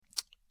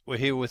We're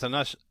here with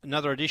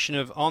another edition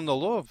of On the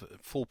Law,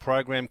 full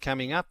program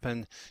coming up,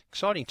 and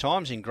exciting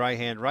times in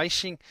greyhound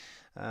racing.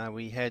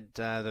 We had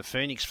the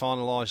Phoenix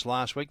finalised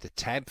last week, the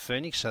TAB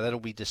Phoenix, so that'll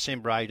be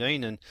December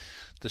 18, and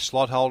the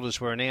slot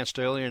holders were announced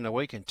earlier in the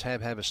week, and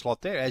TAB have a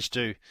slot there, as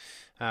do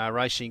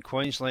Racing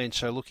Queensland.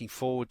 So looking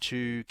forward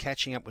to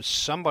catching up with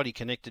somebody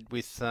connected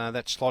with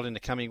that slot in the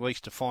coming weeks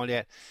to find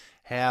out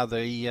how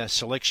the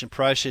selection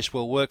process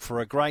will work for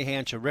a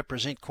greyhound to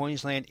represent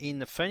Queensland in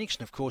the Phoenix.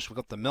 And of course, we've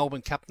got the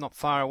Melbourne Cup not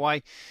far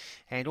away,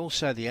 and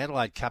also the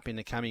Adelaide Cup in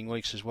the coming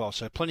weeks as well.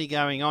 So plenty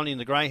going on in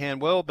the greyhound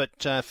world,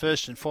 but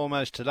first and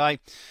foremost today,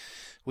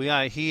 we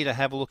are here to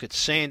have a look at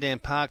Sandown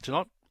Park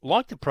tonight.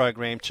 Like the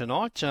program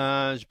tonight,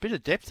 there's a bit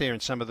of depth there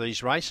in some of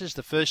these races.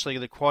 The first leg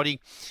of the quaddie,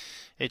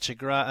 it's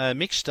a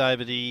mixed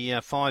over the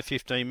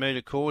 5.15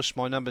 metre course.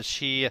 My numbers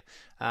here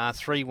are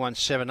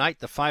 3178.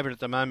 The favourite at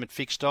the moment,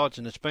 fixed odds,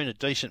 and it's been a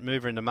decent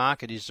mover in the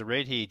market, is the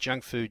red here,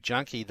 Junk Food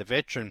Junkie, the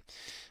veteran.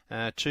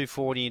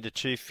 240 into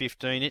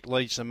 215. It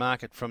leads the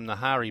market from the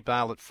Hari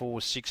Bale at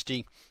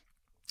 460.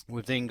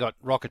 We've then got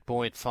Rocket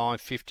Boy at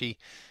 550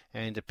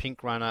 and a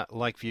Pink Runner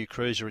Lakeview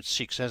Cruiser at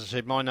 6. As I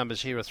said, my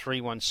numbers here are 3,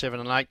 1, 7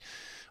 and 8.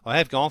 I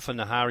have gone for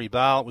Nahari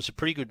Bale. It was a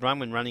pretty good run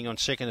when running on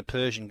second at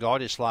Persian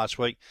Goddess last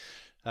week.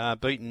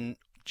 Beaten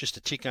just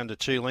a tick under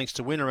 2 lengths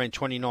to win around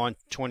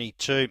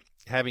 29.22.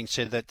 Having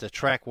said that, the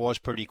track was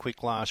pretty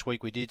quick last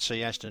week. We did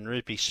see Aston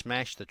Rupee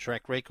smash the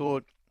track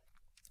record.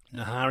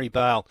 Nahari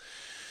Bale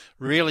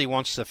really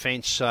wants the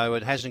fence, so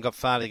it hasn't got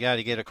far to go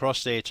to get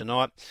across there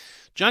tonight.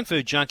 Junk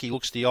Food Junkie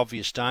looks the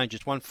obvious danger.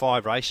 It's won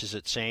 5 races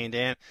at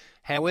Sandown.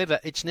 However,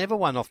 it's never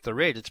won off the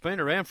red. It's been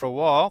around for a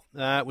while.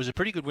 It was a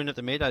pretty good win at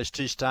the Meadows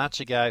 2 starts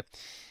ago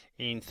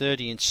in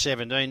 30 and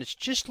 17. It's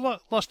just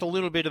lost a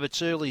little bit of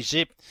its early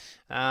zip,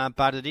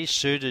 but it is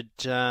suited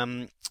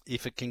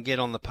if it can get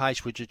on the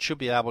pace, which it should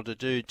be able to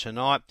do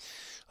tonight.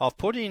 I've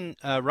put in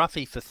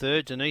Ruffy for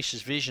third,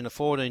 Denise's Vision, a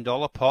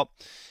 $14 pop.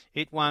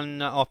 It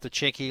won off the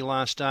check here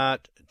last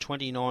start,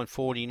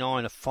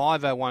 29.49, a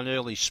 5.01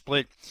 early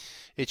split.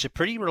 It's a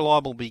pretty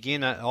reliable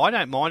beginner. I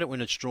don't mind it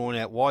when it's drawn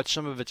out wide.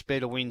 Some of its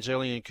better wins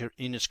early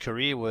in its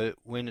career were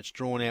when it's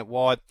drawn out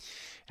wide.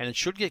 And it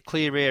should get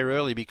clear air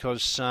early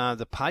because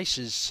the pace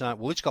is,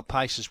 it's got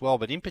pace as well,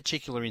 but in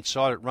particular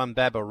inside it, Run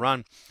Baba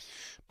Run,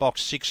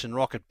 Box 6 and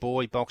Rocket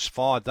Boy, Box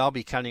 5, they'll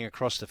be cutting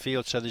across the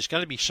field. So there's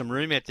going to be some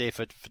room out there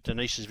for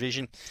Denise's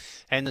Vision.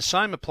 And the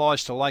same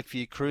applies to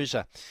Lakeview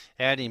Cruiser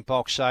out in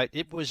Box 8.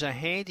 It was a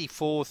handy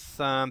fourth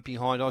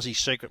behind Aussie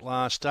Secret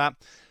last start.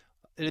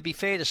 It'd be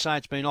fair to say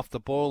it's been off the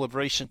boil of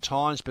recent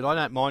times, but I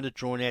don't mind it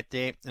drawn out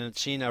there, and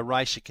it's in a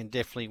race it can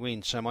definitely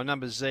win. So my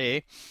numbers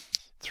there,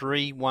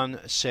 3, 1,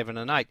 7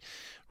 and 8.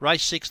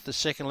 Race 6, the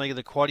second leg of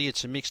the quaddie,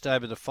 it's a mixed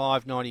over the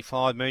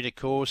 5.95 metre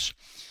course.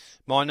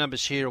 My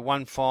numbers here are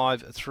 1,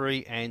 5,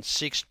 3 and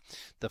 6.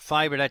 The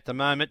favourite at the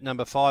moment,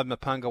 number 5,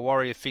 Mapunga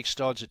Warrior,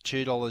 fixed odds at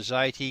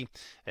 $2.80.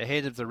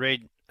 Ahead of the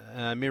red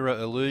Mirror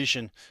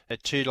Illusion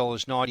at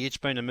 $2.90. It's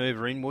been a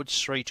mover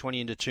inwards,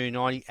 320 into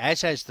 290,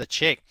 as has the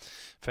check.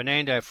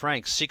 Fernando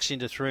Franks, 6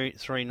 into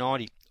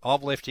 390.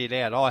 I've left it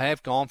out. I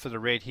have gone for the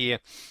red here,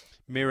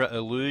 Mirror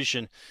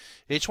Illusion.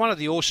 It's one of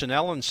the Orson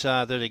Allens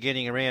that are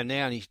getting around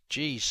now, and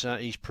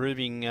he's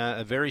proving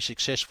a very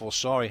successful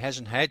sire. He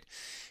hasn't had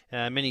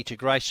many to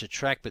grace the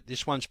track, but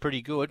this one's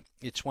pretty good.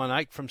 It's won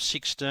 8 from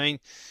 16.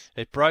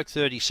 It broke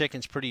 30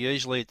 seconds pretty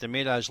easily at the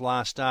Meadows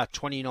last start,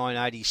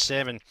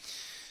 29.87.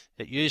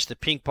 It used the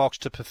pink box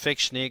to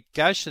perfection there.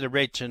 Goes to the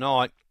red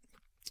tonight,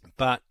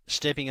 but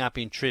stepping up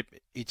in trip.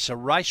 It's a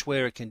race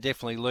where it can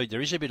definitely lead.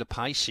 There is a bit of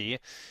pace here,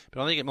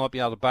 but I think it might be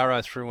able to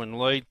burrow through and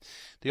lead.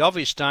 The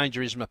obvious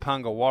danger is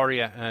Mapunga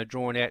Warrior,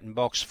 drawn out in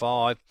box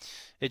 5.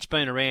 It's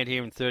been around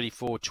here in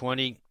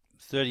 34.20,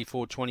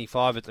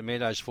 34.25 at the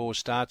Meadows 4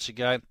 starts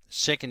ago.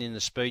 Second in the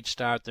Speed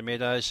Star at the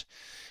Meadows,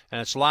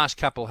 and its last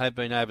couple have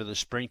been over the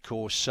sprint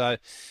course. So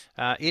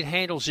it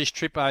handles this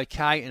trip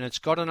okay, and it's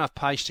got enough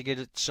pace to get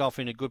itself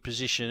in a good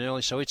position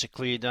early, so it's a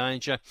clear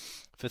danger.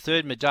 For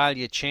third,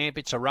 Medallia Champ,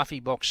 it's a roughie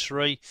box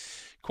 3.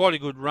 Quite a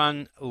good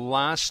run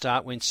last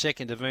start when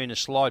second to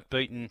Venus Light,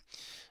 beaten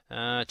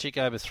tick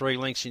over 3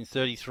 lengths in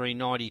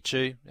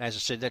 33.92. As I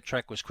said, that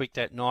track was quick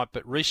that night,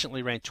 but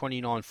recently ran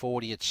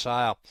 29.40 at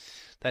Sale.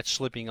 That's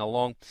slipping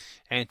along.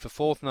 And for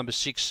fourth, number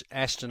 6,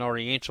 Aston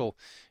Oriental.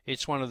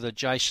 It's one of the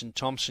Jason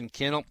Thompson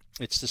kennel.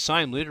 It's the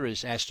same litter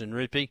as Aston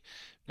Rupee.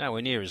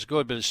 Nowhere near as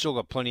good, but it's still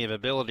got plenty of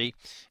ability.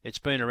 It's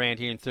been around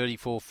here in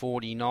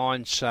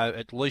 34.49, so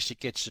at least it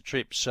gets the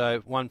trip.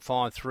 So 1,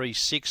 5, 3,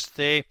 6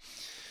 there.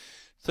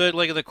 Third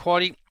leg of the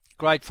quaddie,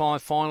 Grade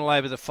 5 final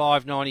over the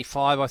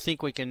 5.95. I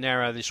think we can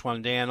narrow this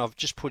one down. I've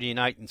just put in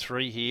 8 and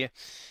 3 here.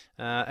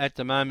 At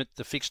the moment,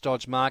 the fixed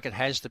odds market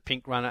has the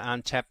Pink Runner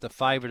untapped, the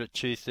favourite at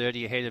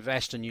 2.30, ahead of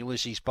Aston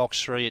Ulysses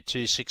Box 3 at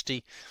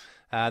 2.60.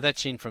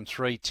 That's in from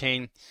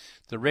 3.10.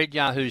 The Red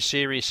Yahoo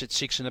Series at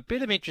 6, and a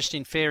bit of interest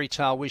in Fairy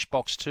Tale Wish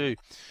Box 2,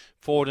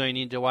 14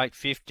 into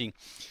 8.50.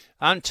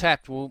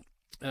 Untapped, well,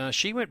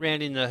 she went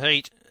round in the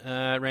heat,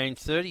 ran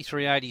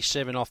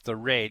 33.87 off the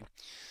red.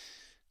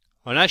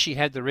 I know she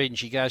had the red and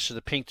she goes to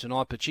the pink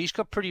tonight, but she's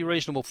got pretty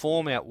reasonable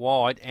form out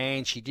wide,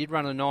 and she did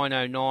run a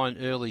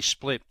 9:09 early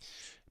split.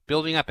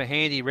 Building up a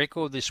handy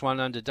record, this one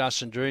under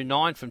Dustin Drew,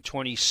 9 from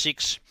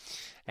 26,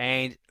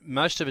 and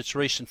most of its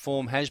recent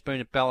form has been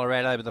at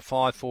Ballarat over the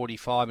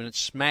 5:45, and it's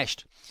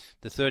smashed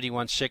the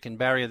 31-second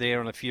barrier there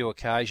on a few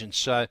occasions.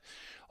 So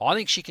I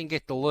think she can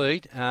get the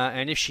lead,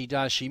 and if she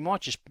does, she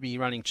might just be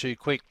running too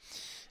quick.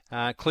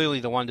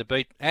 Clearly the one to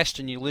beat.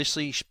 Aston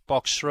Ulysses,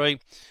 box 3.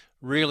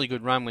 Really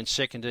good run when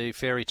second to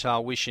Fairy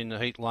Tale Wish in the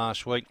heat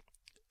last week.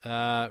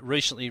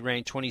 Recently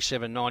ran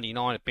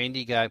 27.99 at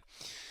Bendigo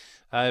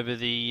over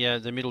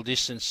the middle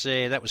distance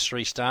there. That was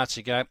 3 starts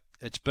ago.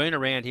 It's been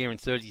around here in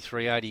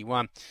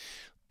 33.81.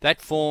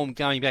 That form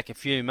going back a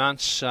few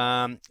months,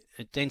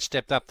 it then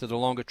stepped up to the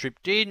longer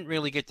trip. Didn't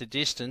really get the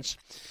distance,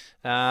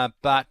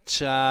 but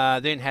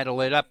then had a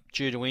let up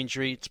due to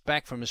injury. It's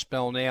back from a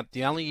spell now.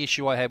 The only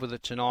issue I have with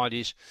it tonight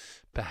is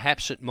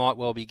perhaps it might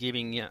well be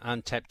giving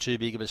Untapped too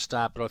big of a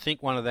start, but I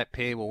think one of that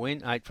pair will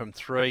win, 8 from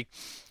 3.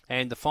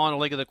 And the final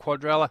leg of the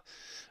quadrella,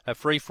 a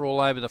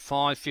free-for-all over the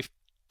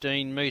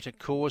 5:15-metre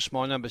course.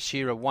 My numbers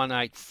here are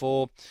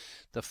 184.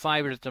 The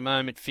favourite at the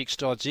moment,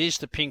 fixed odds, is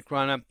the pink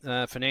runner,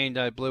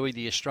 Fernando Bluey,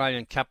 the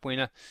Australian Cup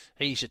winner.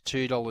 He's at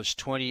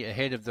 $2.20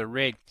 ahead of the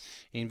red,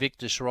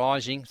 Invictus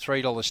Rising,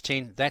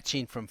 $3.10. That's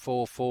in from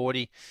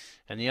 $4.40.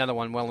 And the other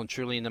one well and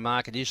truly in the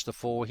market is the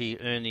 4 here,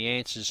 Earn the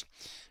Answers,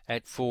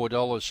 at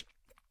 $4.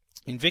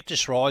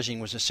 Invictus Rising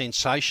was a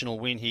sensational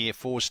win here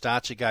 4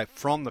 starts ago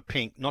from the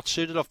pink, not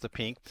suited off the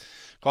pink,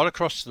 got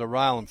across to the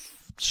rail and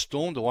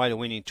stormed away to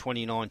win in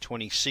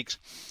 29.26.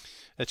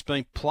 It's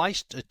been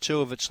placed at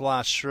 2 of its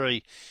last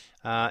 3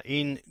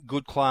 in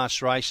good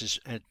class races,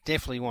 and it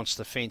definitely wants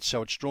the fence,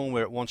 so it's drawn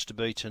where it wants to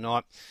be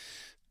tonight.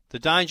 The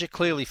danger,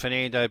 clearly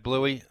Fernando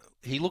Bluey.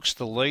 He looks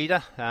the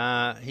leader.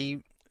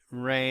 He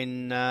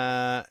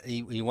ran,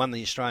 he won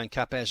the Australian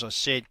Cup, as I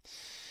said.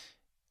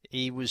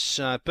 He was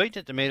beaten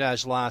at the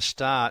Meadows last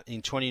start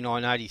in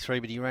 29.83,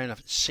 but he ran a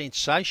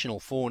sensational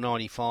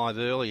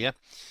 4.95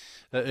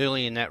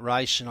 early in that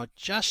race, and I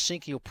just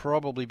think he'll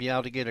probably be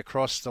able to get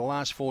across. The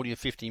last 40 or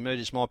 50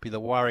 metres might be the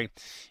worry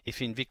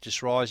if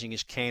Invictus Rising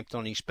is camped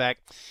on his back.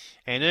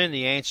 And Earn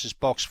the Answers,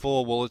 box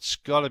 4, well, it's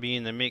got to be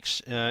in the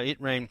mix.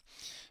 It ran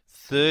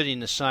third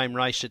in the same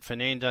race that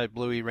Fernando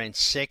Bluey ran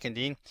second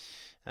in.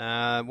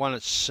 Won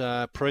its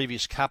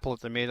previous couple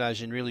at the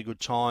Meadows in really good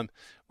time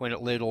when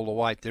it led all the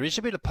way. There is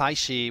a bit of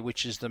pace here,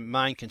 which is the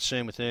main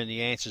concern with Earn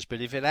the Answers, but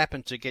if it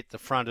happened to get the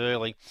front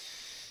early,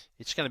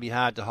 it's going to be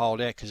hard to hold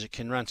out because it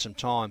can run some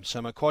time.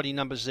 So my quaddie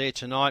numbers there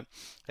tonight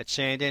at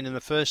Sandown in the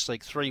first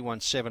leg, 3,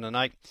 1, 7 and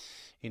 8,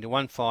 into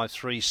 1, 5,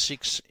 3,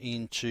 6,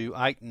 into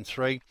 8 and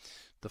 3.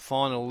 The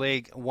final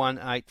leg, 1,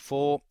 8,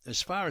 4.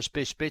 As far as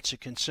best bets are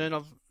concerned,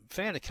 I've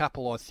found a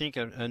couple I think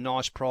a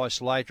nice price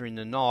later in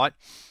the night.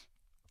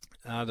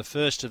 The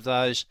first of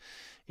those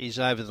is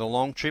over the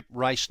long trip,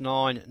 race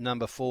 9,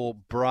 number 4,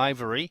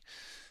 Bravery.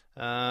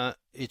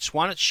 It's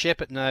won at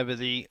Shepparton over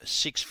the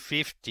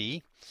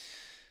 650.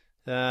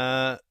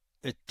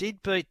 It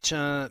did beat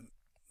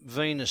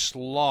Venus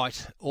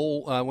Light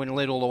when it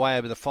led all the way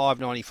over the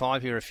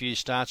 5.95 here a few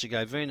starts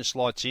ago. Venus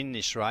Light's in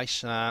this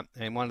race,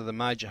 and one of the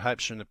major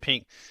hopes from the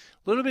pink.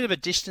 A little bit of a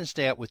distance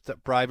out with the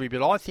Bravery,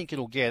 but I think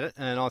it'll get it,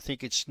 and I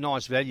think it's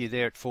nice value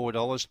there at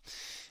 $4.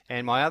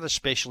 And my other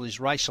special is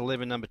race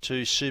 11, number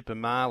 2, Super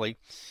Marley.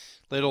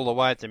 Led all the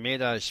way at the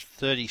Meadows,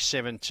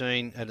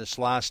 30.17 at its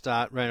last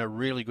start. Ran a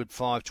really good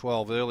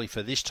 5.12 early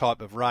for this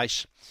type of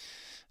race.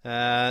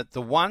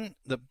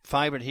 The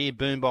favourite here,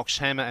 Boombox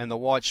Hammer and the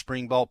White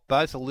Springbolt,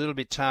 both a little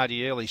bit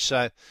tardy early.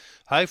 So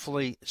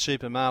hopefully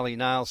Super Marley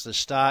nails the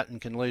start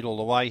and can lead all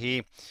the way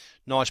here.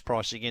 Nice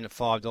price again at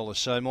 $5.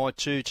 So my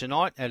 2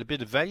 tonight at a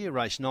bit of value.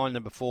 Race 9,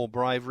 number 4,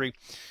 Bravery.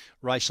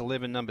 Race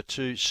 11, number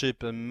 2,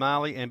 Super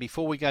Marley. And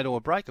before we go to a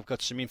break, I've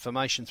got some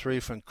information through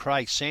from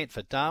Craig Sant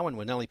for Darwin,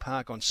 Winnelly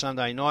Park on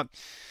Sunday night.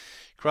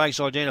 Craig's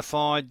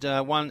identified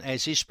one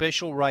as his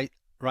special,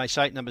 Race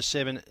 8, number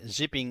 7,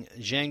 Zipping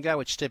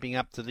Django. It's stepping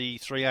up to the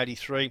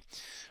 383.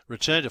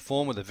 Returned to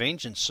form with a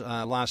vengeance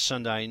last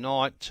Sunday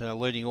night,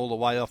 leading all the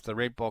way off the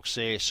red box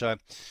there. So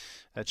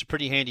it's a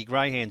pretty handy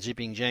greyhound,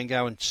 Zipping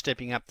Django, and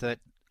stepping up to that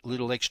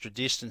little extra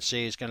distance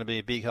there is going to be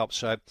a big help.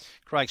 So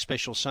Craig's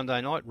special Sunday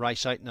night,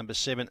 race 8, number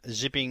 7,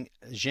 Zipping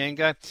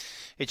Django.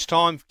 It's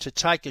time to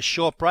take a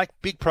short break.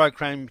 Big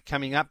program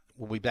coming up.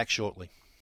 We'll be back shortly.